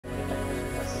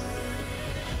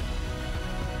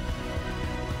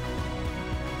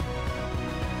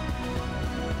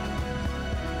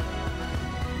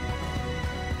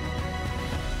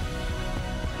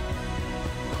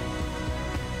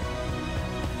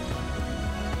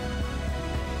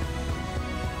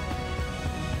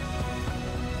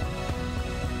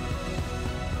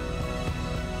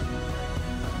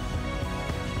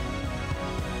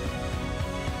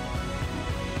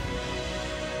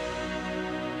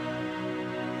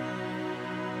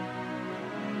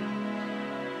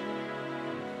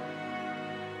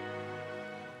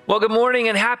Well, good morning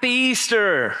and happy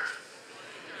Easter.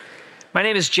 My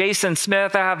name is Jason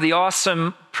Smith. I have the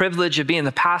awesome privilege of being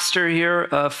the pastor here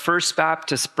of First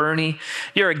Baptist Boerne.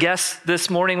 You're a guest this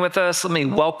morning with us. Let me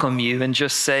welcome you and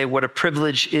just say what a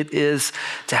privilege it is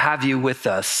to have you with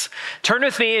us. Turn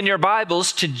with me in your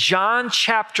Bibles to John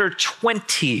chapter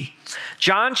 20.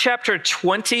 John chapter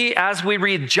 20, as we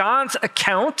read John's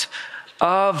account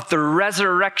of the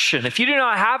resurrection. If you do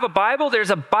not have a Bible,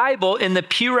 there's a Bible in the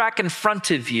pew rack in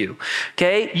front of you,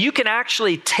 okay? You can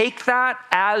actually take that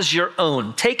as your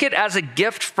own. Take it as a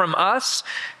gift from us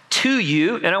to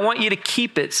you, and I want you to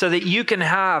keep it so that you can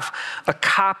have a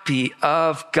copy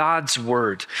of God's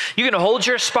word. You can hold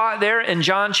your spot there in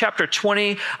John chapter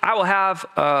 20. I will have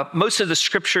most of the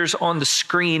scriptures on the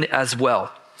screen as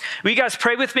well. Will you guys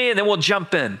pray with me, and then we'll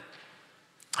jump in.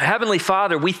 Heavenly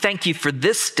Father, we thank you for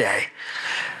this day,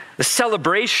 the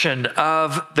celebration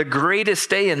of the greatest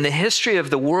day in the history of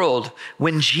the world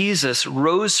when Jesus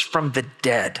rose from the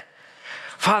dead.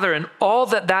 Father, and all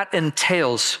that that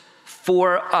entails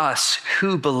for us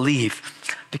who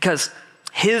believe, because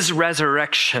his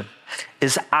resurrection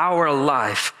is our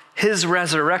life. His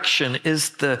resurrection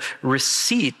is the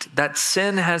receipt that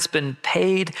sin has been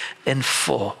paid in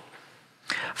full.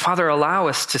 Father, allow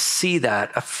us to see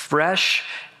that afresh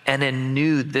and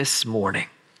anew this morning.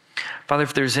 Father,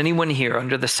 if there's anyone here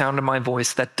under the sound of my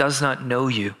voice that does not know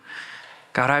you,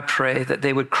 God, I pray that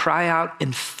they would cry out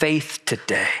in faith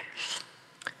today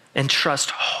and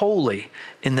trust wholly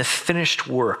in the finished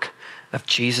work of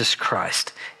Jesus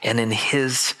Christ and in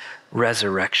his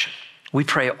resurrection. We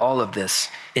pray all of this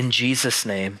in Jesus'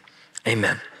 name,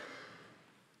 amen.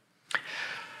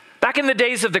 Back in the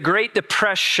days of the Great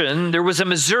Depression, there was a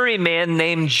Missouri man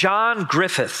named John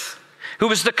Griffith, who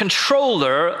was the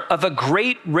controller of a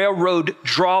great railroad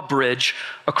drawbridge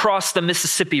across the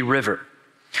Mississippi River.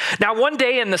 Now, one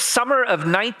day in the summer of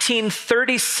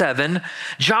 1937,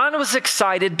 John was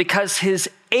excited because his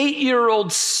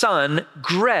 8-year-old son,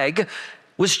 Greg,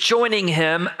 was joining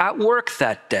him at work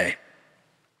that day.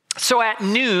 So at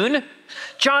noon,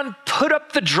 John put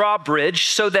up the drawbridge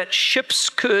so that ships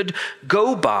could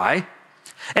go by,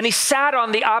 and he sat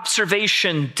on the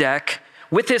observation deck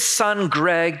with his son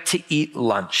Greg to eat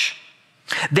lunch.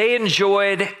 They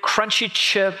enjoyed crunchy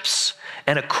chips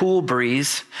and a cool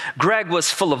breeze. Greg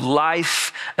was full of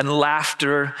life and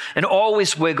laughter and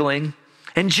always wiggling.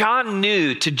 And John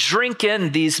knew to drink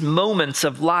in these moments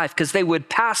of life because they would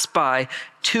pass by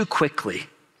too quickly.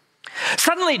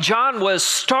 Suddenly, John was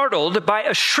startled by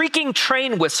a shrieking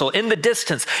train whistle in the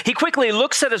distance. He quickly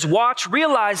looks at his watch,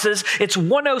 realizes it's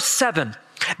 1:07.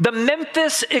 The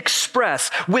Memphis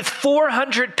Express, with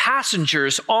 400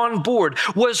 passengers on board,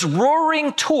 was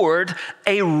roaring toward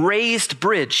a raised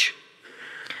bridge.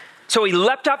 So he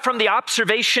leapt up from the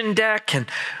observation deck and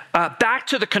back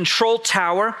to the control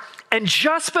tower. And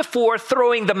just before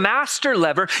throwing the master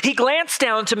lever, he glanced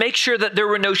down to make sure that there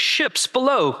were no ships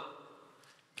below.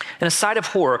 And a sight of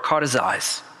horror caught his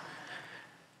eyes.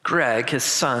 Greg, his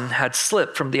son, had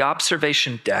slipped from the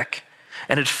observation deck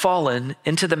and had fallen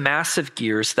into the massive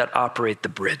gears that operate the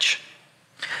bridge.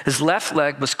 His left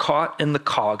leg was caught in the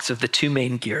cogs of the two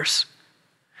main gears.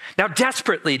 Now,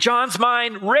 desperately, John's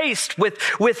mind raced with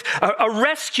a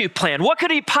rescue plan. What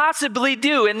could he possibly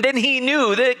do? And then he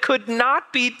knew that it could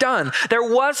not be done. There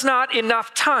was not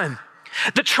enough time.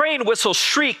 The train whistle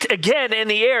shrieked again in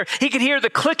the air. He could hear the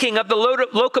clicking of the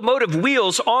locomotive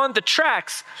wheels on the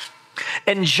tracks.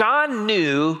 And John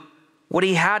knew what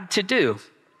he had to do.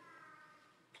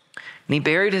 And he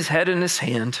buried his head in his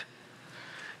hand,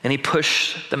 and he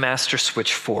pushed the master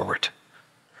switch forward.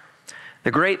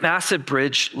 The great massive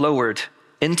bridge lowered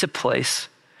into place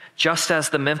just as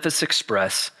the Memphis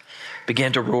Express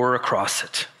began to roar across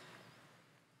it.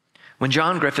 When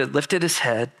John Griffith lifted his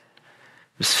head,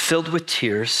 he was filled with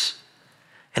tears,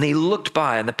 and he looked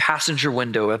by in the passenger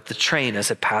window of the train as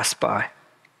it passed by.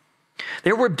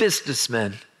 There were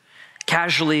businessmen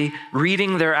casually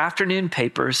reading their afternoon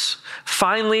papers,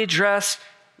 finely dressed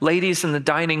ladies in the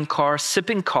dining car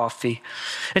sipping coffee,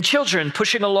 and children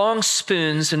pushing along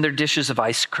spoons in their dishes of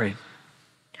ice cream.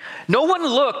 No one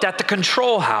looked at the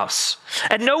control house,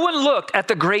 and no one looked at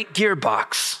the great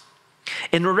gearbox.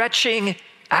 In retching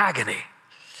agony,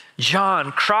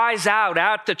 John cries out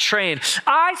at the train,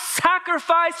 "I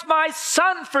sacrificed my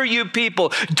son for you people.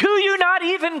 Do you not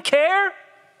even care?"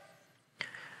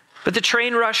 But the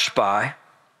train rushed by,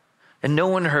 and no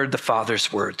one heard the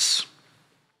father's words,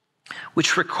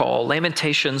 which recall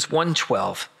Lamentations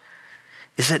 1:12.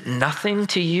 "Is it nothing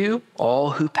to you,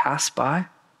 all who pass by?"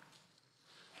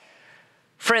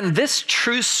 Friend, this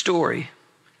true story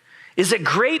is a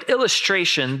great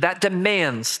illustration that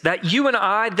demands that you and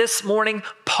I this morning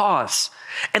pause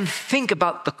and think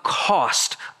about the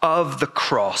cost of the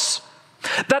cross.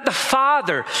 That the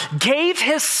Father gave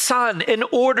his Son in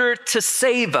order to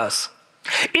save us.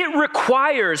 It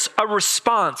requires a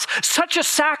response. Such a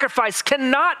sacrifice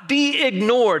cannot be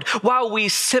ignored while we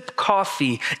sip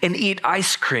coffee and eat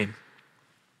ice cream.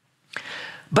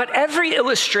 But every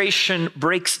illustration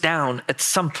breaks down at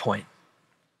some point.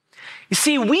 You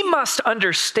see, we must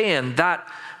understand that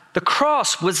the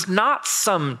cross was not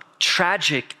some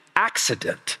tragic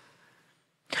accident.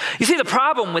 You see, the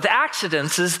problem with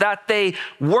accidents is that they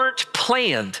weren't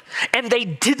planned and they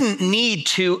didn't need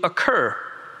to occur.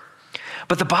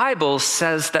 But the Bible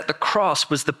says that the cross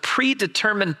was the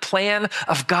predetermined plan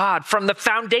of God from the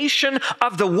foundation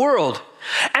of the world,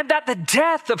 and that the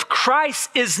death of Christ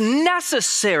is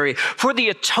necessary for the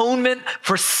atonement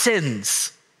for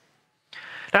sins.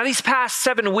 Now, these past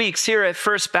 7 weeks here at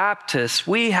First Baptist,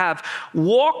 we have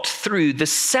walked through the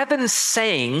 7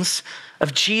 sayings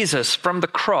of Jesus from the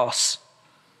cross.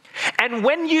 And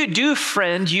when you do,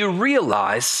 friend, you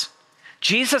realize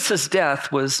Jesus'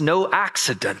 death was no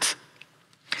accident.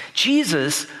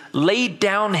 Jesus laid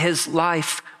down his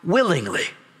life willingly.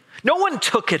 No one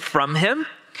took it from him.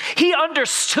 He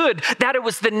understood that it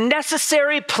was the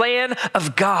necessary plan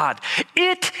of God.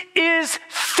 It is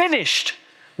finished,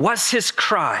 was his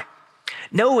cry,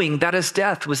 knowing that his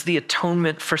death was the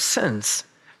atonement for sins.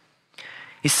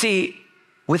 You see,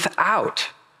 without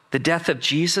the death of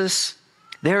Jesus,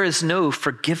 there is no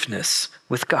forgiveness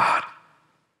with God.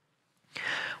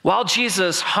 While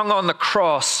Jesus hung on the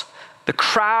cross, the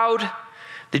crowd,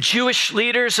 the Jewish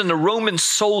leaders, and the Roman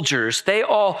soldiers, they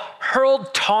all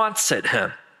hurled taunts at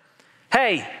him.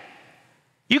 Hey,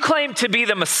 you claim to be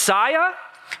the Messiah?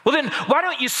 Well, then why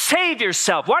don't you save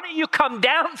yourself? Why don't you come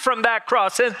down from that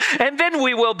cross and then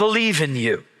we will believe in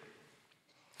you?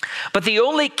 But the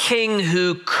only king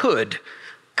who could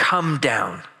come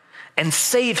down and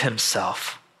save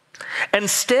himself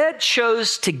instead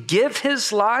chose to give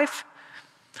his life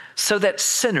so that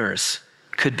sinners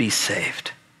could be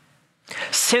saved.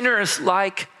 Sinners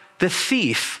like the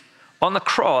thief on the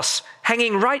cross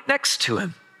hanging right next to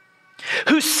him,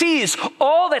 who sees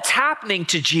all that's happening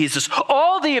to Jesus,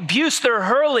 all the abuse they're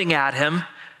hurling at him,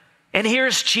 and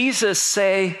hears Jesus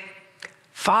say,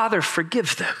 "Father,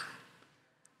 forgive them,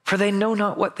 for they know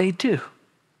not what they do."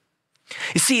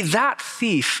 You see, that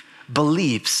thief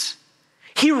believes.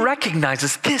 He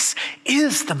recognizes this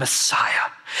is the Messiah.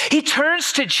 He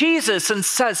turns to Jesus and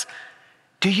says,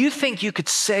 "Do you think you could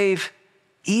save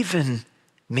even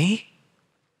me?"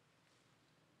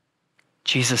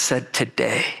 Jesus said,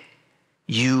 "Today,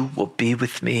 you will be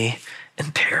with me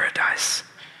in paradise."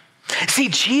 See,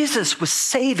 Jesus was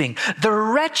saving the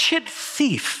wretched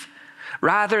thief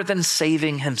rather than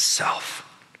saving himself.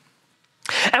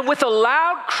 And with a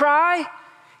loud cry,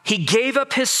 he gave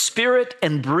up his spirit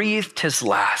and breathed his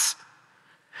last.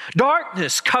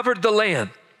 Darkness covered the land.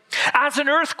 As an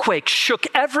earthquake shook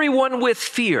everyone with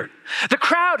fear, the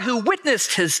crowd who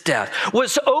witnessed his death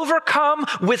was overcome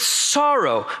with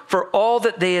sorrow for all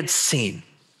that they had seen.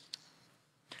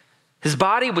 His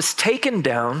body was taken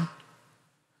down,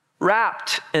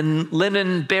 wrapped in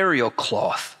linen burial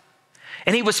cloth,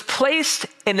 and he was placed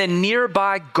in a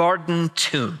nearby garden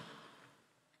tomb.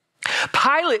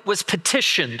 Pilate was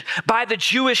petitioned by the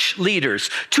Jewish leaders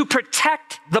to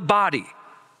protect the body.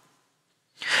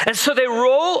 And so they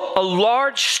roll a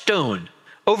large stone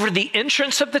over the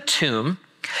entrance of the tomb,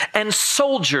 and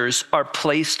soldiers are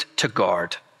placed to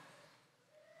guard.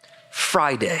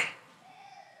 Friday,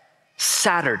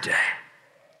 Saturday,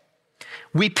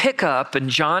 we pick up in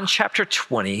John chapter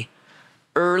 20,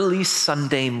 early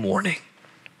Sunday morning.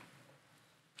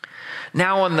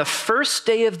 Now on the first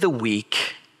day of the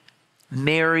week,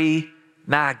 Mary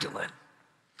Magdalen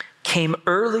came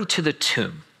early to the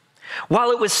tomb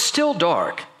while it was still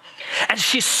dark, and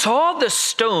she saw the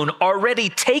stone already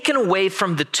taken away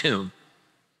from the tomb.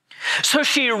 So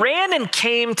she ran and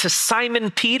came to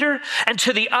Simon Peter and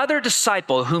to the other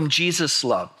disciple whom Jesus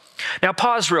loved. Now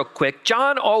pause real quick.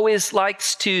 John always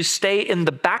likes to stay in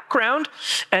the background,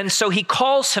 and so he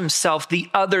calls himself the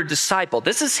other disciple.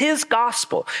 This is his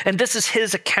gospel, and this is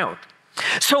his account.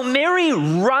 So Mary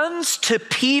runs to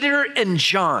Peter and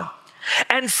John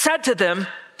and said to them,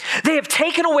 "They have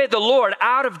taken away the Lord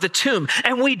out of the tomb,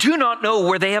 and we do not know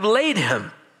where they have laid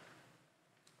him."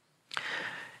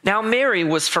 Now Mary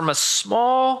was from a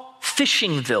small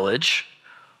fishing village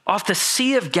off the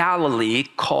Sea of Galilee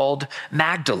called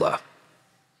Magdala.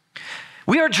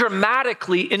 We are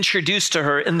dramatically introduced to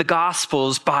her in the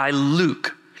Gospels by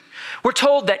Luke, We're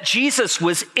told that Jesus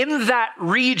was in that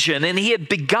region and he had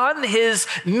begun his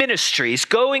ministries,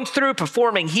 going through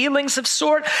performing healings of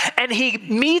sort, and he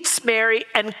meets Mary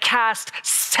and casts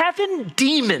 7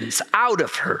 demons out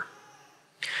of her.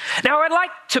 Now, I'd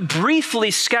like to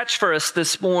briefly sketch for us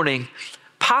this morning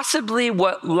possibly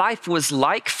what life was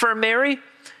like for Mary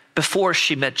before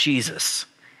she met Jesus.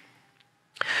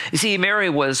 You see, Mary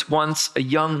was once a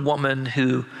young woman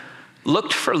who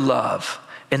looked for love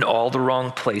in all the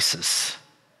wrong places.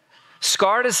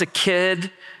 Scarred as a kid,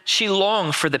 she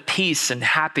longed for the peace and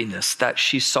happiness that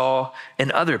she saw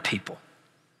in other people.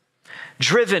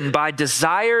 Driven by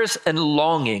desires and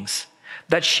longings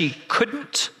that she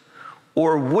couldn't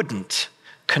or wouldn't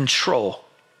control,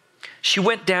 she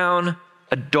went down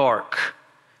a dark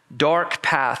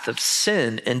path of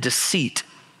sin and deceit.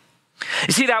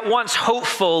 You see, that once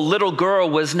hopeful little girl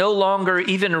was no longer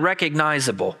even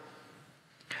recognizable.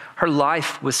 Her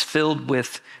life was filled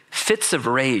with fits of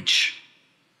rage,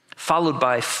 followed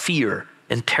by fear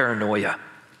and paranoia.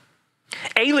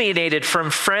 Alienated from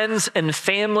friends and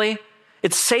family,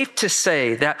 it's safe to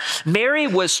say that Mary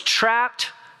was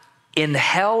trapped in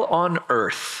hell on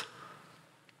earth.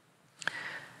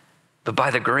 But by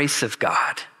the grace of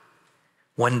God,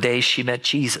 one day she met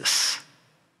Jesus,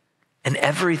 and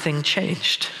everything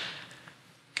changed.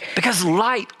 Because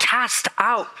light cast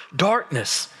out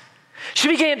darkness. She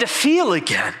began to feel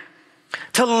again,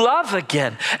 to love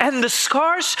again, and the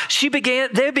scars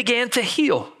they began to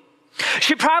heal.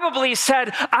 She probably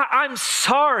said, I'm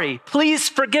sorry, please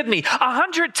forgive me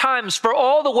 100 times for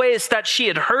all the ways that she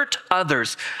had hurt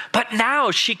others. But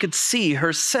now she could see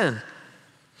her sin.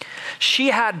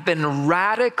 She had been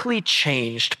radically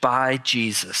changed by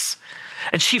Jesus,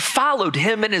 and she followed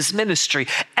him in his ministry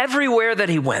everywhere that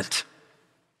he went.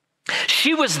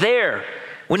 She was there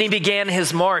when he began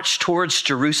his march towards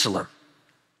Jerusalem.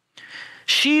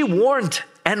 She warned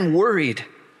and worried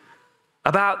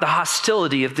about the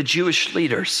hostility of the Jewish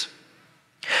leaders.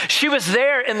 She was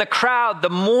there in the crowd the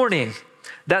morning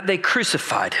that they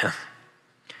crucified him,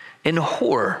 in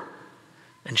horror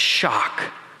and shock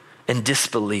and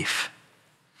disbelief.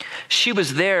 She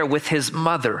was there with his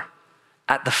mother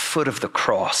at the foot of the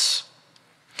cross,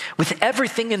 with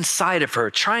everything inside of her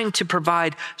trying to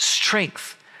provide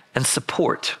strength and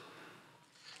support.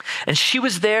 And she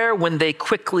was there when they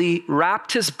quickly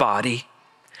wrapped his body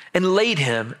and laid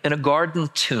him in a garden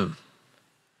tomb.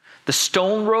 The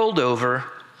stone rolled over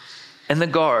and the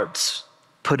guards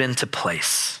put into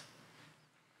place.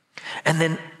 And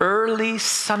then early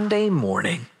Sunday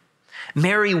morning,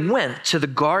 Mary went to the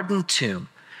garden tomb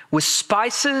with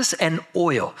spices and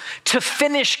oil to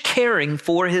finish caring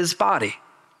for his body.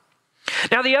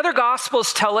 Now, the other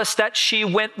Gospels tell us that she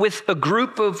went with a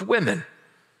group of women,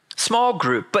 small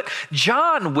group, but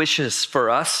John wishes for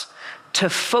us to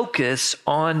focus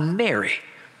on Mary.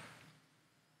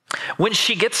 When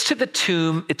she gets to the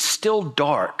tomb, it's still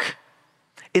dark.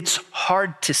 It's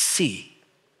hard to see.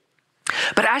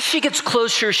 But as she gets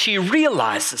closer, she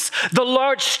realizes the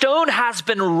large stone has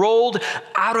been rolled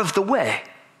out of the way.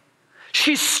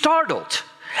 She's startled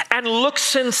and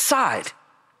looks inside.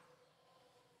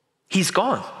 He's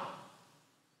gone.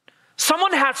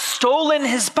 Someone has stolen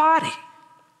his body.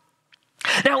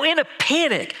 Now, in a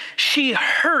panic, she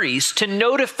hurries to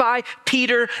notify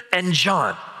Peter and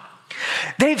John.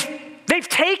 They've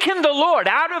taken the Lord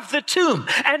out of the tomb,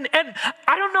 and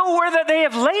I don't know where that they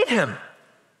have laid him.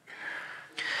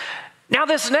 Now,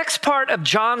 this next part of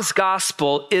John's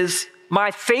gospel is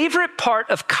my favorite part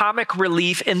of comic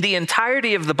relief in the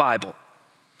entirety of the Bible.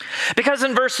 Because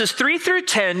in verses 3 through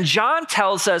 10, John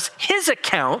tells us his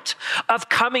account of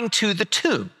coming to the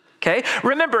tomb. Okay,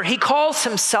 remember, he calls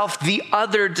himself the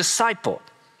other disciple.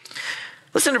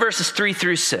 Listen to verses 3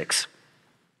 through 6.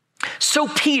 So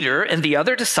Peter and the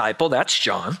other disciple, that's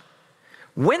John,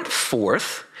 went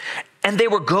forth, and they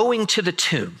were going to the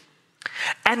tomb.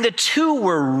 And the two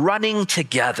were running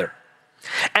together.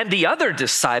 And the other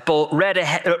disciple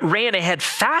ran ahead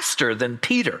faster than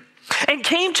Peter and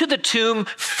came to the tomb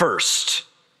first.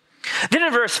 Then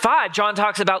in verse 5, John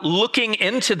talks about looking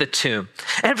into the tomb.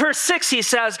 And verse 6, he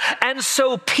says, and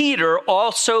so Peter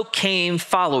also came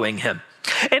following him.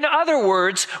 In other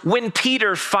words, when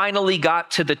Peter finally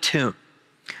got to the tomb.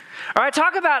 All right,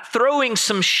 talk about throwing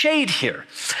some shade here.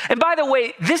 And by the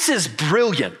way, this is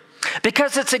brilliant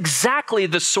because it's exactly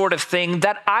the sort of thing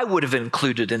that I would have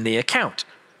included in the account.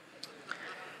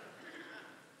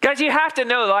 Guys, you have to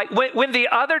know, like when the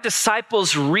other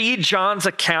disciples read John's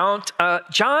account,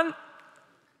 John,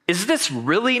 is this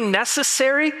really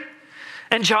necessary?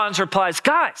 And John's replies,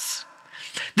 guys,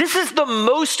 This is the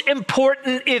most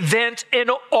important event in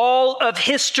all of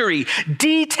history.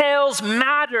 Details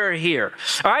matter here.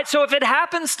 All right, so if it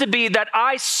happens to be that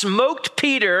I smoked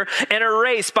Peter in a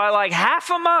race by like half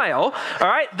a mile, all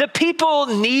right, the people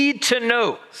need to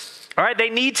know. All right, they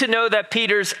need to know that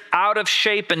Peter's out of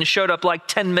shape and showed up like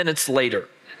 10 minutes later.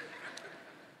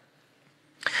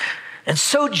 And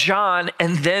so John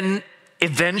and then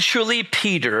eventually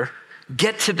Peter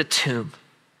get to the tomb.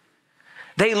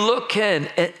 They look in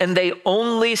and they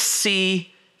only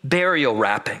see burial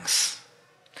wrappings.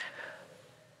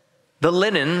 The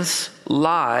linens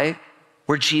lie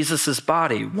where Jesus'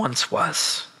 body once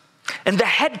was. And the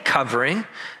head covering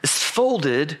is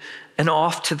folded and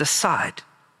off to the side.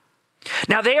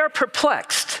 Now they are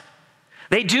perplexed.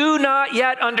 They do not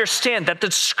yet understand that the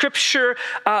scripture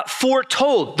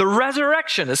foretold the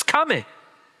resurrection is coming.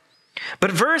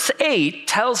 But verse 8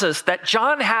 tells us that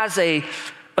John has a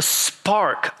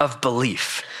spark of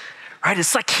belief, right?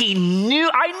 It's like I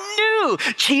knew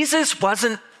Jesus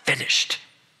wasn't finished.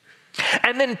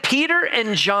 And then Peter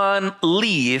and John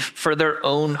leave for their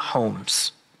own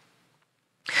homes.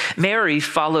 Mary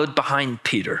followed behind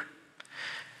Peter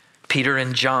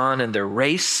and John in their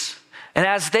race. And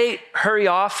as they hurry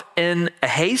off in a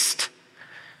haste,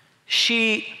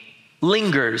 she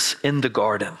lingers in the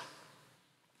garden.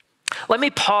 Let me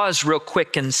pause real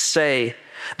quick and say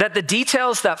that the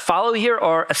details that follow here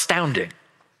are astounding.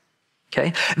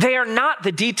 Okay? They are not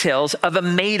the details of a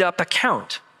made-up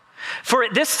account. For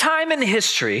at this time in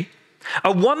history,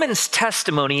 a woman's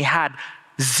testimony had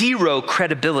zero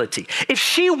credibility. If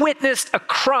she witnessed a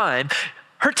crime,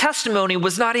 her testimony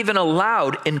was not even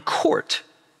allowed in court.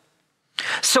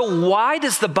 So why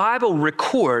does the Bible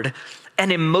record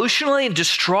an emotionally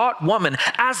distraught woman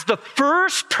as the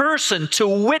first person to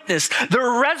witness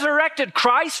the resurrected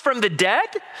Christ from the dead?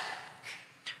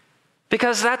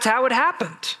 Because that's how it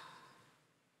happened.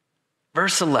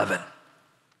 Verse 11.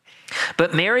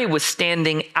 But Mary was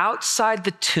standing outside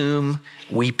the tomb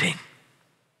weeping.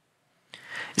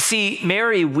 See,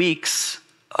 Mary weeps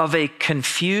of a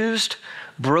confused,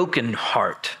 broken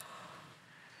heart,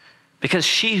 because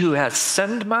she who has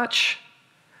sinned much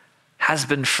has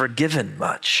been forgiven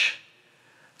much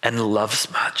and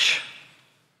loves much.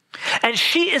 And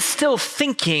she is still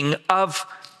thinking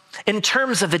in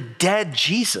terms of a dead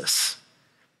Jesus.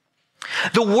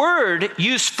 The word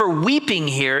used for weeping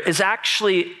here is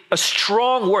actually a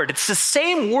strong word. It's the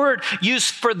same word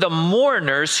used for the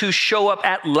mourners who show up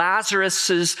at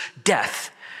Lazarus's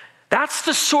death. That's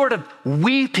the sort of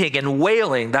weeping and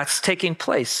wailing that's taking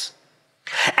place.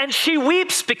 And she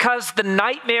weeps because the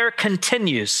nightmare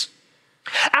continues.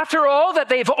 After all that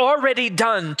they've already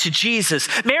done to Jesus,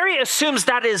 Mary assumes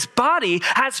that his body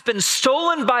has been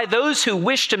stolen by those who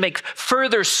wish to make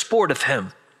further sport of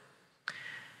him.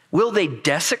 Will they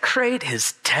desecrate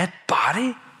his dead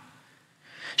body?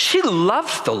 She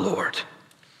loved the Lord,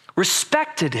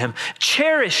 respected him,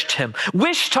 cherished him,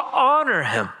 wished to honor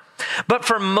him. But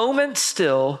for moments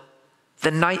still,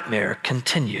 the nightmare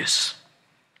continues.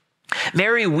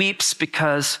 Mary weeps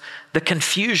because the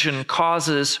confusion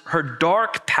causes her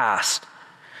dark past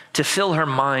to fill her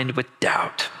mind with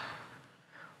doubt.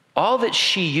 All that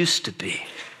she used to be,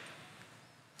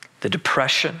 the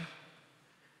depression,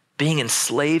 being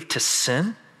enslaved to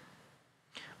sin,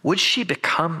 would she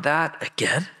become that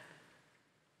again?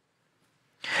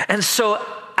 And so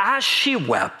as she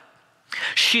wept,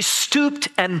 she stooped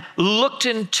and looked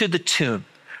into the tomb,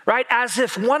 right? As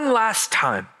if one last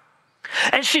time.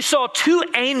 And she saw two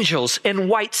angels in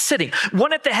white sitting,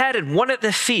 one at the head and one at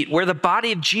the feet where the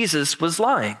body of Jesus was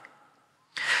lying.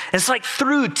 It's like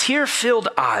through tear-filled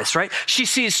eyes, right? She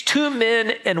sees two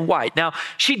men in white. Now,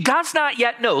 she does not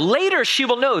yet know. Later, she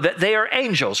will know that they are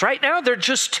angels. Right now, they're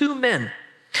just two men.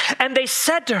 And they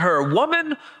said to her,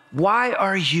 "Woman, why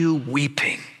are you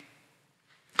weeping?"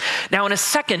 Now, in a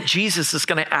second, Jesus is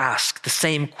going to ask the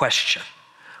same question.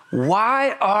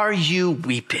 Why are you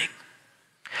weeping?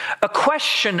 A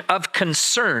question of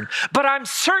concern, but I'm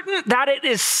certain that it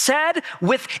is said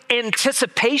with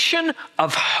anticipation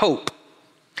of hope.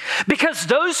 Because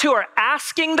those who are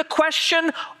asking the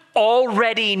question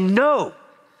already know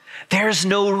there's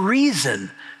no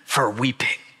reason for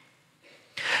weeping.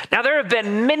 Now, there have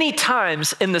been many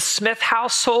times in the Smith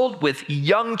household with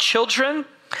young children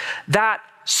that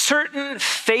certain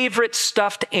favorite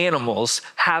stuffed animals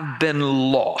have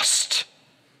been lost,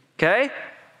 okay?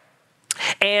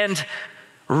 And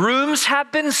rooms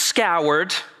have been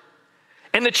scoured,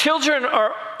 and the children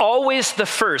are always the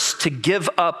first to give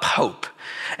up hope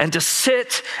and to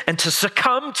sit and to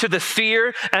succumb to the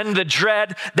fear and the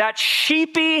dread that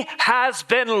Sheepy has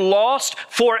been lost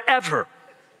forever.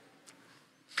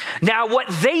 Now, what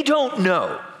they don't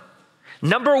know,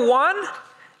 number one,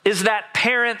 is that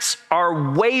parents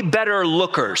are way better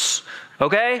lookers,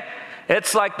 okay?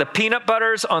 It's like the peanut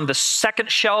butters on the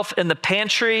second shelf in the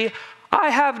pantry. I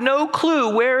have no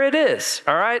clue where it is,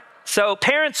 all right? So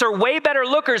parents are way better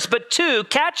lookers, but two,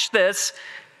 catch this,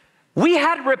 we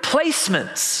had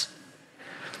replacements.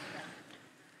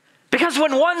 Because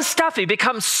when one stuffy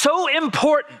becomes so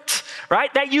important,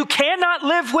 right, that you cannot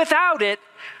live without it,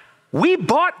 we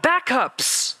bought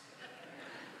backups.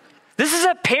 This is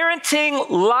a parenting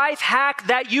life hack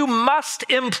that you must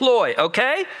employ,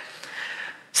 okay?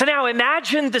 So now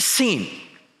imagine the scene.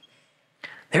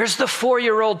 There's the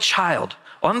 4-year-old child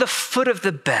on the foot of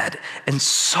the bed in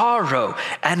sorrow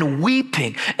and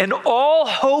weeping, and all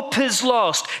hope is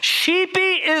lost. Sheepy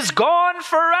is gone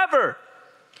forever.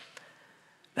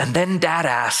 And then dad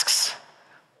asks,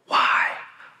 why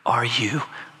are you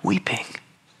weeping?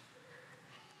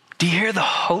 Do you hear the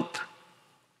hope?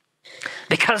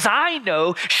 Because I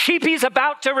know Sheepy's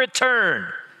about to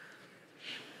return.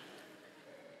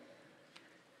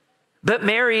 But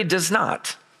Mary does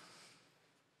not.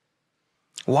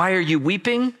 Why are you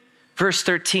weeping? Verse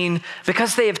 13,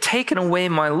 because they have taken away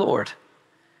my Lord,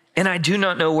 and I do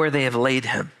not know where they have laid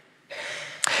him.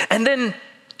 And then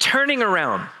turning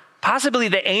around, possibly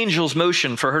the angel's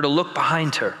motion for her to look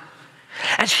behind her,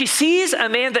 and she sees a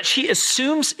man that she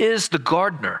assumes is the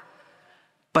gardener,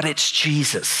 but it's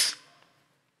Jesus.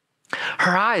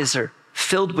 Her eyes are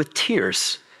filled with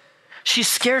tears. She's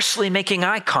scarcely making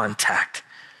eye contact.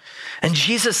 And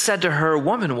Jesus said to her,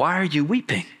 woman, why are you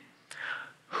weeping?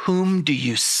 Whom do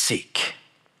you seek?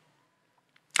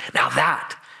 Now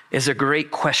that is a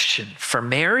great question for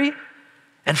Mary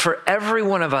and for every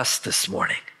one of us this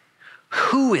morning.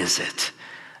 Who is it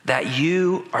that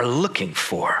you are looking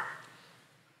for?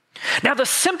 Now, the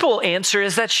simple answer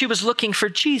is that she was looking for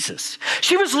Jesus.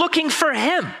 She was looking for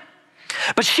him,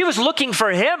 but she was looking for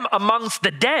him amongst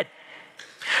the dead,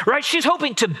 right? She's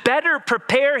hoping to better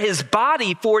prepare his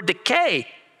body for decay.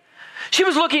 She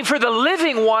was looking for the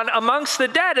living one amongst the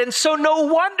dead, and so no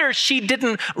wonder she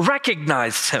didn't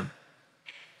recognize him.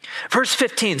 Verse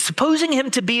 15, supposing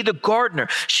him to be the gardener,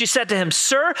 she said to him,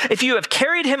 sir, if you have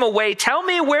carried him away, tell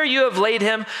me where you have laid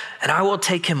him, and I will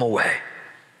take him away.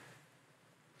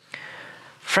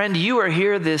 Friend, you are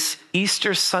here this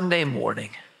Easter Sunday morning,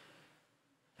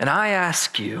 and I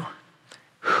ask you,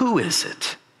 who is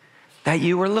it that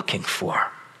you are looking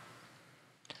for?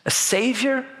 A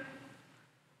savior?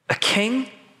 A king?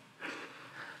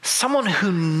 Someone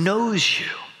who knows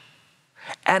you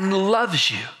and loves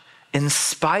you in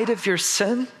spite of your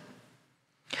sin?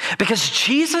 Because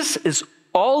Jesus is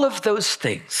all of those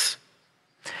things,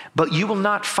 but you will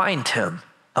not find him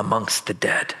amongst the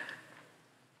dead.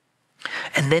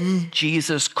 And then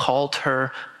Jesus called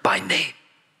her by name,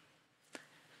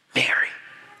 Mary.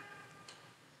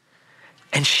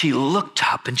 And she looked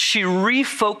up and she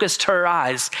refocused her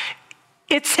eyes.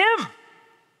 It's him,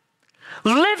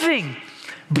 living,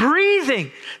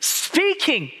 breathing,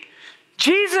 speaking.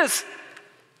 Jesus,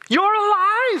 you're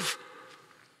alive.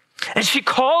 And she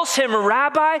calls him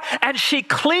Rabbi, and she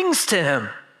clings to him.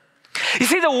 You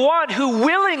see, the one who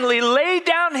willingly laid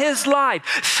down his life,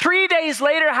 3 days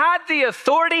later had the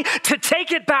authority to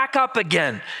take it back up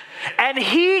again. And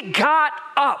he got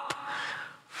up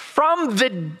from the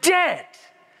dead.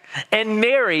 And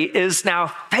Mary is now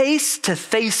face to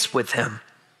face with him.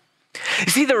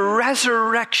 You see, the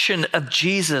resurrection of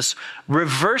Jesus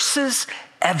reverses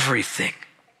everything.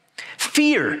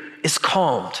 Fear is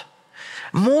calmed.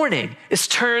 Mourning is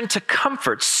turned to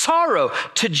comfort. Sorrow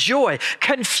to joy.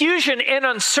 Confusion and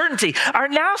uncertainty are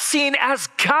now seen as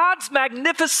God's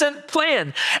magnificent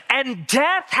plan, and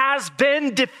death has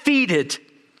been defeated.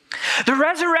 The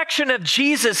resurrection of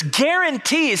Jesus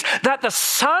guarantees that the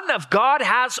Son of God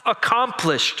has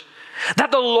accomplished,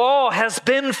 that the law has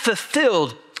been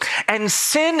fulfilled, and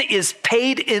sin is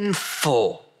paid in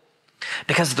full,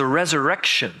 because the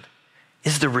resurrection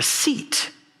is the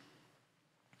receipt.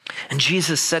 And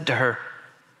Jesus said to her,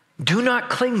 do not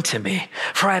cling to me,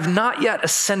 for I have not yet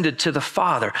ascended to the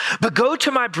Father, but go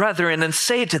to my brethren and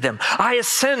say to them, I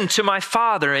ascend to my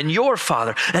Father and your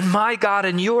Father, and my God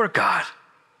and your God.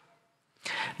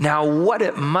 Now, what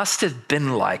it must have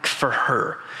been like for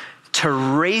her to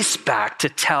race back to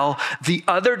tell the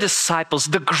other disciples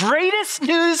the greatest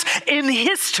news in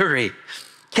history.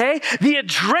 Okay, the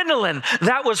adrenaline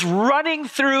that was running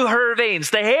through her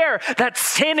veins, the hair that's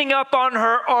standing up on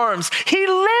her arms. He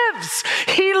lives,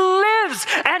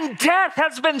 and death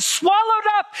has been swallowed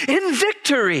up in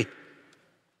victory.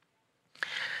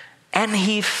 And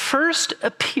he first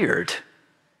appeared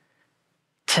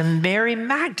to Mary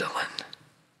Magdalen.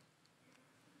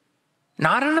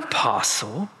 not an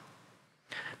apostle,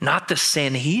 not the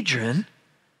Sanhedrin,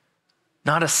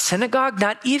 not a synagogue,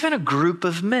 not even a group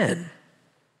of men.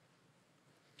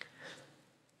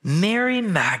 Mary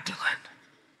Magdalen,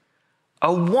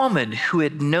 a woman who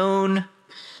had known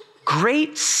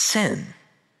great sin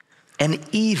and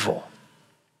evil,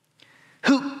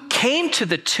 who came to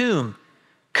the tomb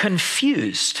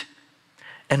confused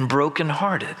and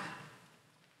brokenhearted.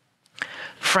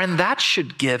 Friend, that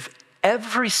should give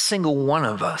every single one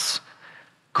of us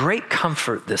great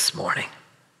comfort this morning.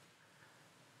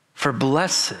 For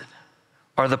blessed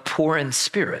are the poor in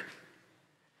spirit,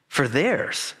 for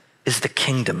theirs is the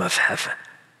kingdom of heaven.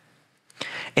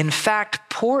 In fact,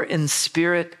 poor in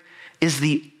spirit is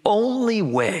the only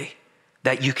way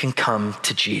that you can come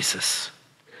to Jesus.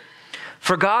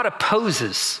 For God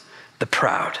opposes the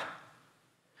proud.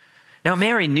 Now,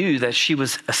 Mary knew that she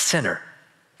was a sinner.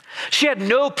 She had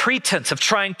no pretense of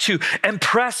trying to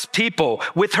impress people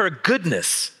with her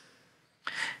goodness.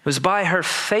 It was by her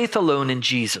faith alone in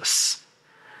Jesus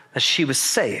that she was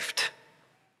saved.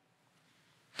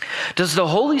 Does the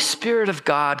Holy Spirit of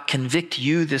God convict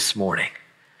you this morning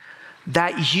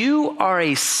that you are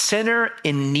a sinner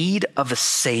in need of a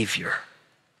Savior?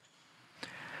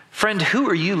 Friend, who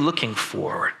are you looking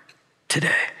for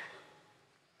today?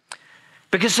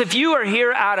 Because if you are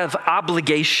here out of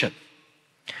obligation,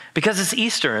 because it's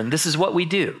Easter and this is what we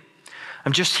do,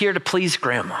 I'm just here to please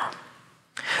grandma,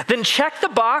 then check the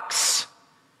box,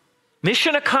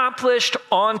 mission accomplished,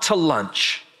 on to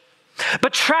lunch.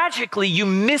 But tragically, you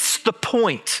miss the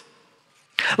point.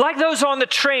 Like those on the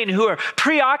train who are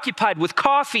preoccupied with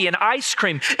coffee and ice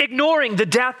cream, ignoring the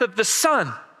death of the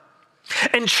sun.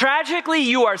 And tragically,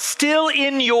 you are still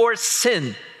in your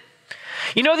sin.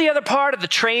 You know the other part of the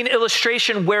train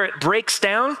illustration where it breaks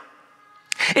down?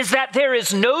 Is that there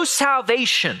is no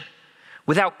salvation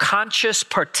without conscious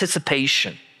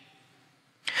participation.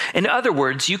 In other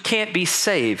words, you can't be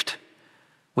saved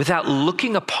without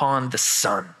looking upon the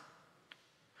Son.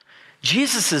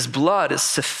 Jesus' blood is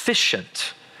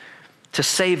sufficient to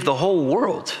save the whole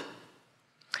world,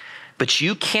 but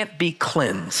you can't be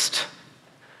cleansed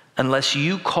unless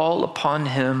you call upon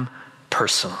him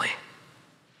personally.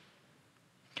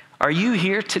 Are you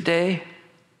here today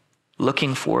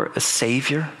looking for a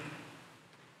Savior,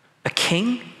 a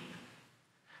King,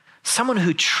 someone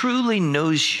who truly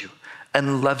knows you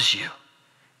and loves you,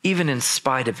 even in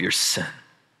spite of your sin?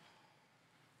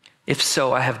 If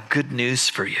so, I have good news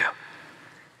for you.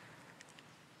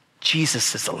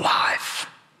 Jesus is alive,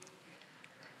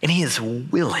 and he is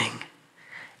willing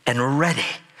and ready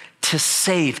to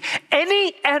save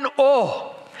any and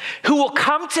all who will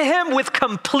come to him with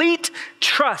complete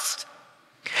trust,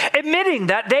 admitting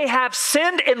that they have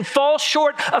sinned and fall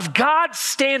short of God's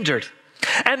standard,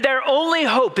 and their only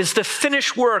hope is the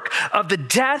finished work of the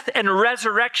death and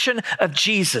resurrection of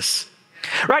Jesus.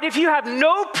 Right? If you have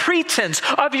no pretense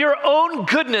of your own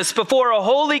goodness before a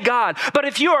holy God, but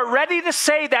if you are ready to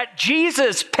say that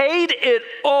Jesus paid it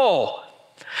all,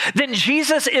 then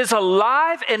Jesus is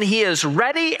alive and he is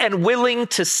ready and willing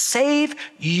to save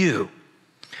you.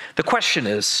 The question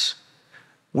is,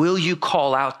 will you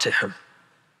call out to him?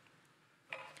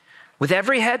 With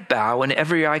every head bowed and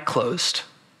every eye closed,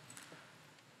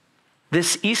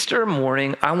 this Easter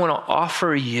morning, I want to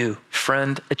offer you,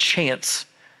 friend, a chance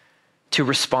to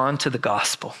respond to the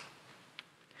gospel.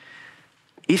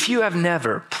 If you have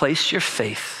never placed your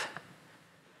faith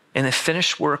in the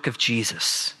finished work of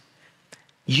Jesus,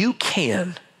 you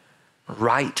can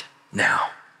right now.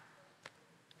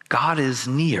 God is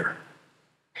near.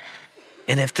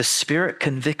 And if the Spirit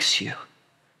convicts you,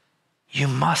 you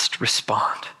must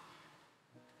respond.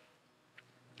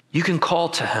 You can call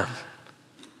to him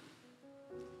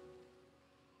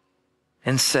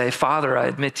and say, Father, I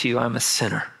admit to you I'm a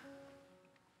sinner.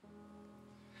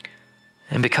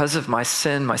 And because of my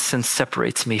sin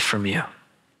separates me from you.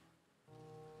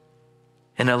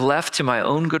 And if left to my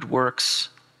own good works,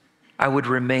 I would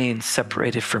remain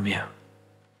separated from you.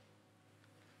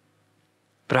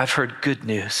 But I've heard good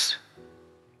news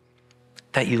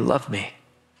that you love me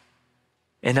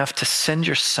enough to send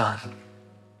your Son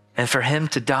and for him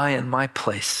to die in my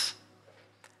place.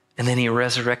 And then he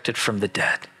resurrected from the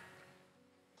dead.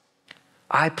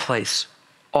 I place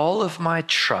all of my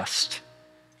trust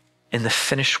in the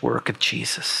finished work of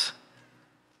Jesus.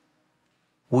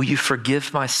 Will you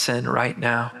forgive my sin right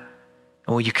now?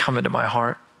 And will you come into my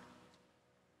heart?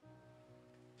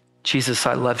 Jesus,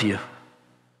 I love you.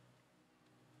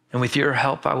 And with your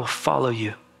help, I will follow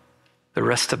you the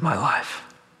rest of my life.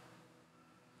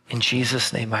 In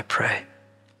Jesus' name I pray,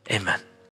 amen.